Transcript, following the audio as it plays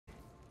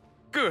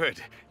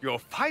Good. You're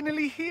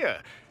finally here.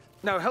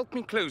 Now help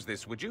me close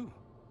this, would you?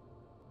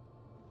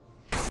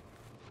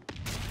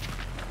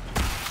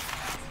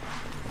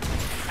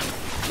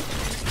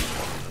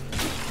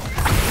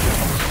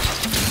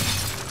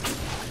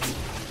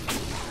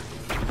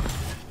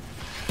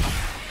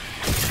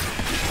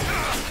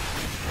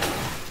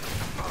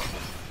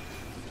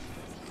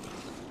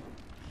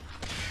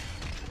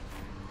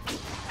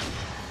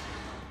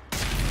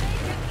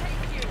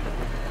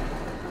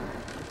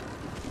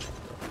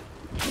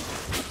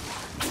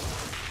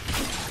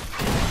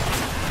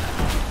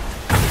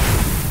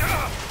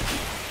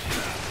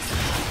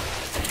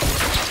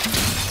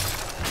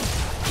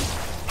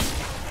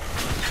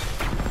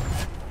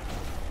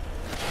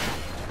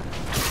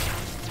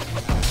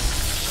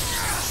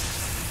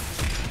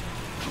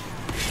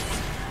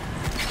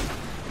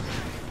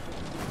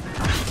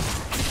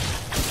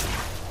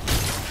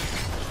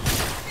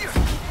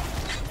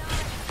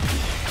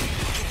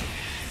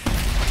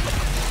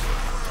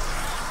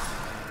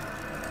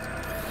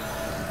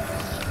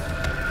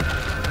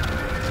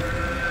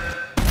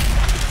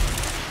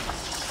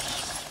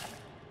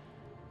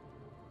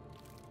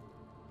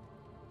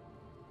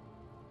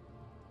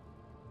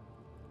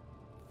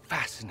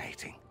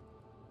 Fascinating.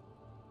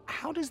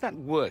 How does that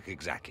work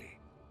exactly?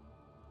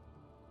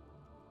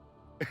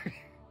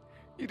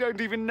 You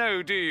don't even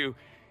know, do you?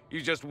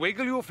 You just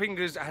wiggle your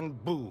fingers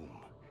and boom.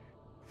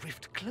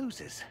 Rift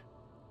closes.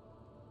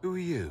 Who are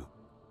you?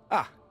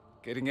 Ah,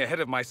 getting ahead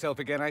of myself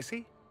again, I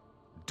see.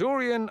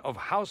 Dorian of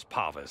House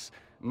Parvus,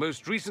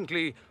 most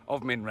recently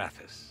of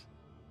Minrathous.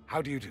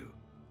 How do you do?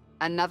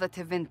 Another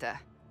Tevinter.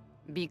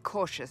 Be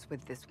cautious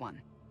with this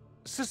one.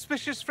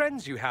 Suspicious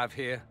friends you have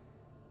here.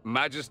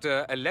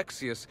 Magister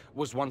Alexius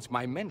was once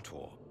my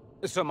mentor,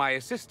 so my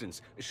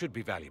assistance should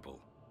be valuable,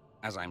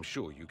 as I'm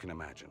sure you can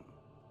imagine.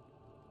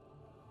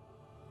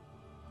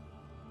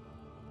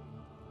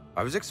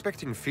 I was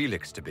expecting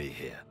Felix to be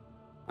here.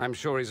 I'm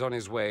sure he's on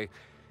his way.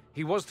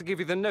 He was to give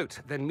you the note,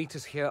 then meet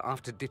us here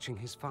after ditching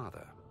his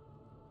father.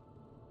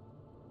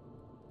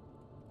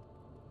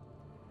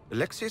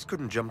 Alexius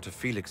couldn't jump to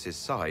Felix's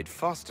side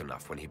fast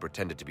enough when he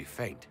pretended to be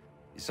faint.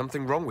 Is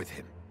something wrong with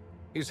him?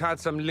 He's had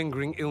some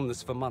lingering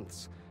illness for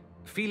months.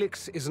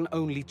 Felix is an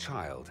only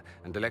child,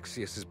 and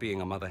Alexius is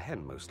being a mother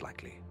hen, most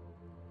likely.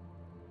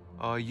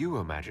 Are you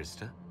a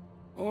Magister?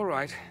 All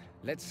right,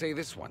 let's say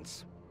this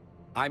once.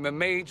 I'm a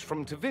mage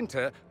from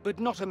Tevinter,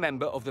 but not a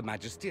member of the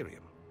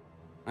Magisterium.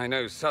 I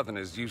know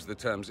Southerners use the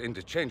terms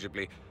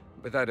interchangeably,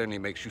 but that only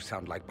makes you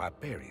sound like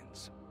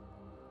barbarians.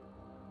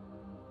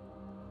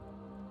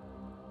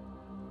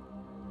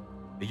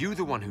 Are you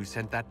the one who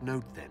sent that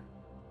note, then?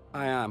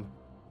 I am.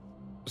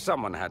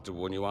 Someone had to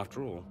warn you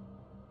after all.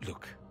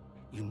 Look,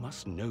 you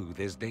must know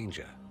there's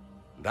danger.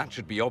 That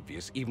should be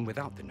obvious even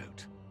without the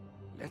note.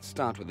 Let's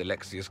start with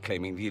Alexius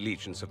claiming the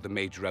allegiance of the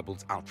mage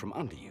rebels out from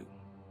under you.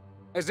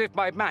 As if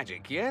by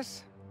magic,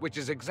 yes? Which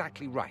is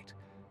exactly right.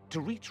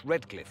 To reach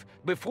Redcliffe,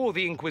 before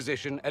the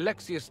Inquisition,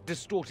 Alexius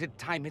distorted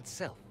time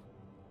itself.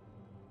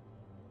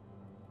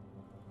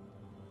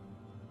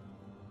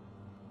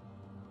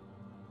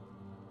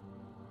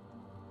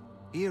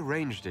 He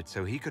arranged it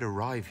so he could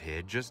arrive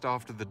here just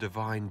after the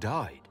Divine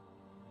died.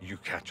 You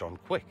catch on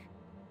quick.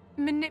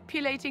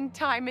 Manipulating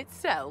time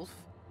itself?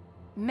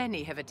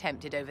 Many have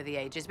attempted over the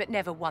ages, but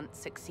never once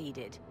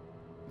succeeded.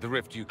 The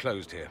rift you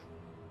closed here.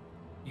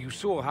 You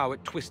saw how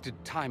it twisted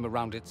time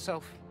around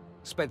itself,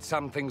 sped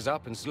some things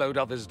up and slowed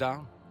others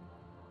down.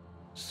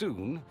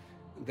 Soon,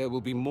 there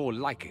will be more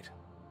like it,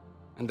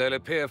 and they'll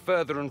appear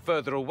further and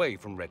further away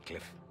from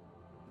Redcliffe.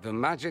 The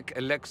magic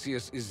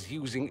Alexius is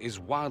using is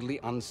wildly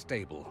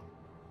unstable,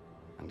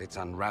 and it's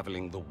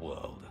unraveling the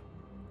world.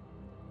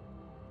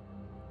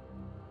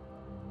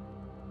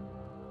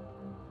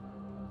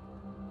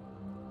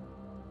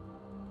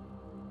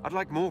 I'd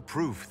like more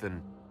proof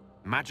than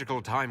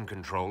magical time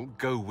control,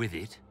 go with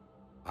it.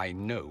 I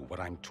know what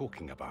I'm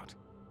talking about.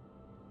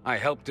 I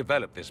helped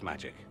develop this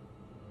magic.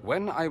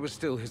 When I was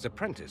still his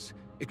apprentice,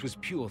 it was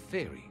pure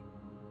theory.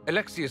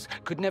 Alexius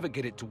could never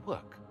get it to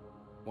work.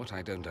 What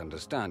I don't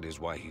understand is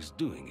why he's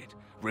doing it,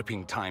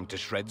 ripping time to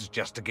shreds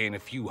just to gain a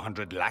few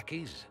hundred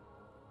lackeys.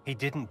 He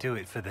didn't do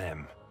it for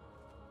them.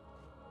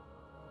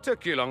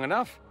 Took you long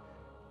enough.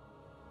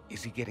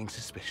 Is he getting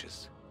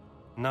suspicious?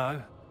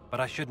 No, but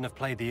I shouldn't have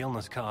played the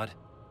illness card.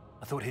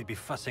 I thought he'd be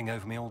fussing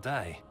over me all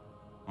day.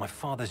 My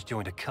father's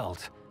joined a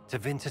cult,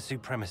 Tevinter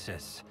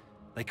Supremacists.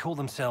 They call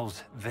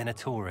themselves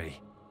Venatori.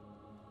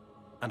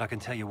 And I can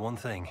tell you one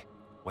thing.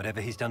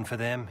 Whatever he's done for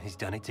them, he's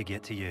done it to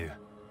get to you.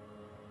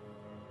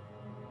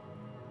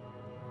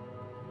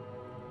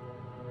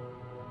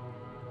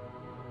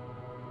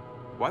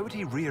 Why would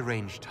he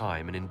rearrange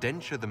time and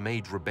indenture the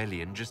Mage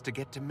Rebellion just to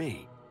get to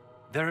me?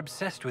 They're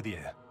obsessed with you,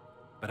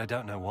 but I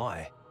don't know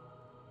why.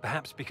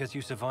 Perhaps because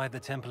you survived the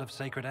Temple of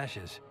Sacred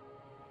Ashes.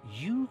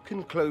 You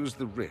can close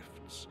the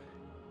rifts.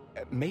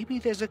 Maybe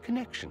there's a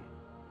connection.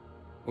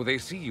 Or they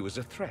see you as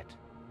a threat.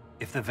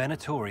 If the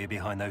Venatori are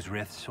behind those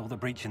rifts or the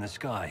breach in the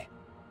sky,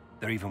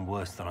 they're even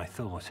worse than I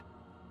thought.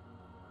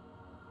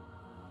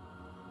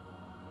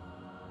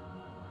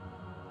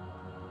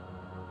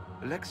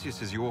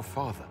 Alexius is your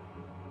father.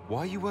 Why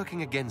are you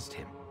working against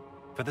him?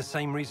 For the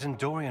same reason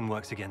Dorian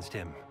works against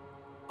him.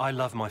 I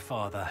love my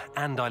father,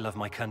 and I love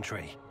my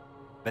country.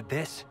 But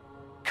this?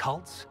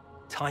 Cults?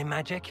 Time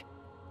magic?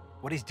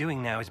 What he's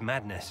doing now is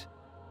madness.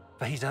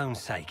 For his own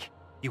sake,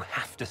 you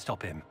have to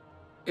stop him.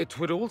 It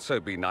would also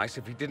be nice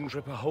if he didn't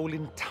rip a hole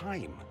in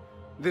time.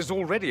 There's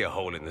already a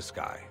hole in the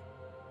sky.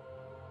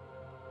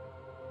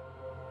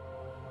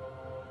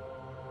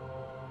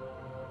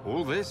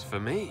 All this for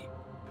me.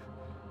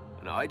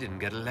 And I didn't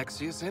get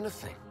Alexius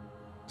anything.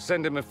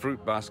 Send him a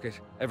fruit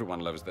basket. Everyone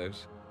loves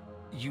those.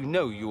 You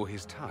know you're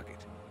his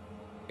target.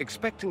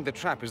 Expecting the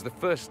trap is the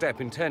first step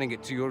in turning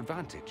it to your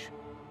advantage.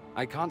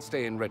 I can't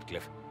stay in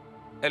Redcliffe.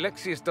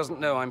 Alexius doesn't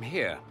know I'm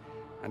here,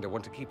 and I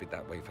want to keep it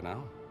that way for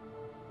now.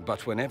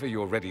 But whenever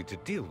you're ready to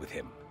deal with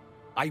him,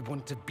 I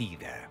want to be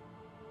there.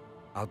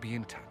 I'll be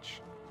in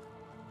touch.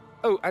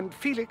 Oh, and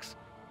Felix,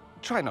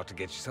 try not to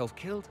get yourself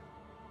killed.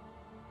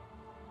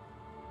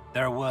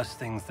 There are worse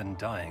things than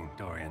dying,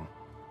 Dorian.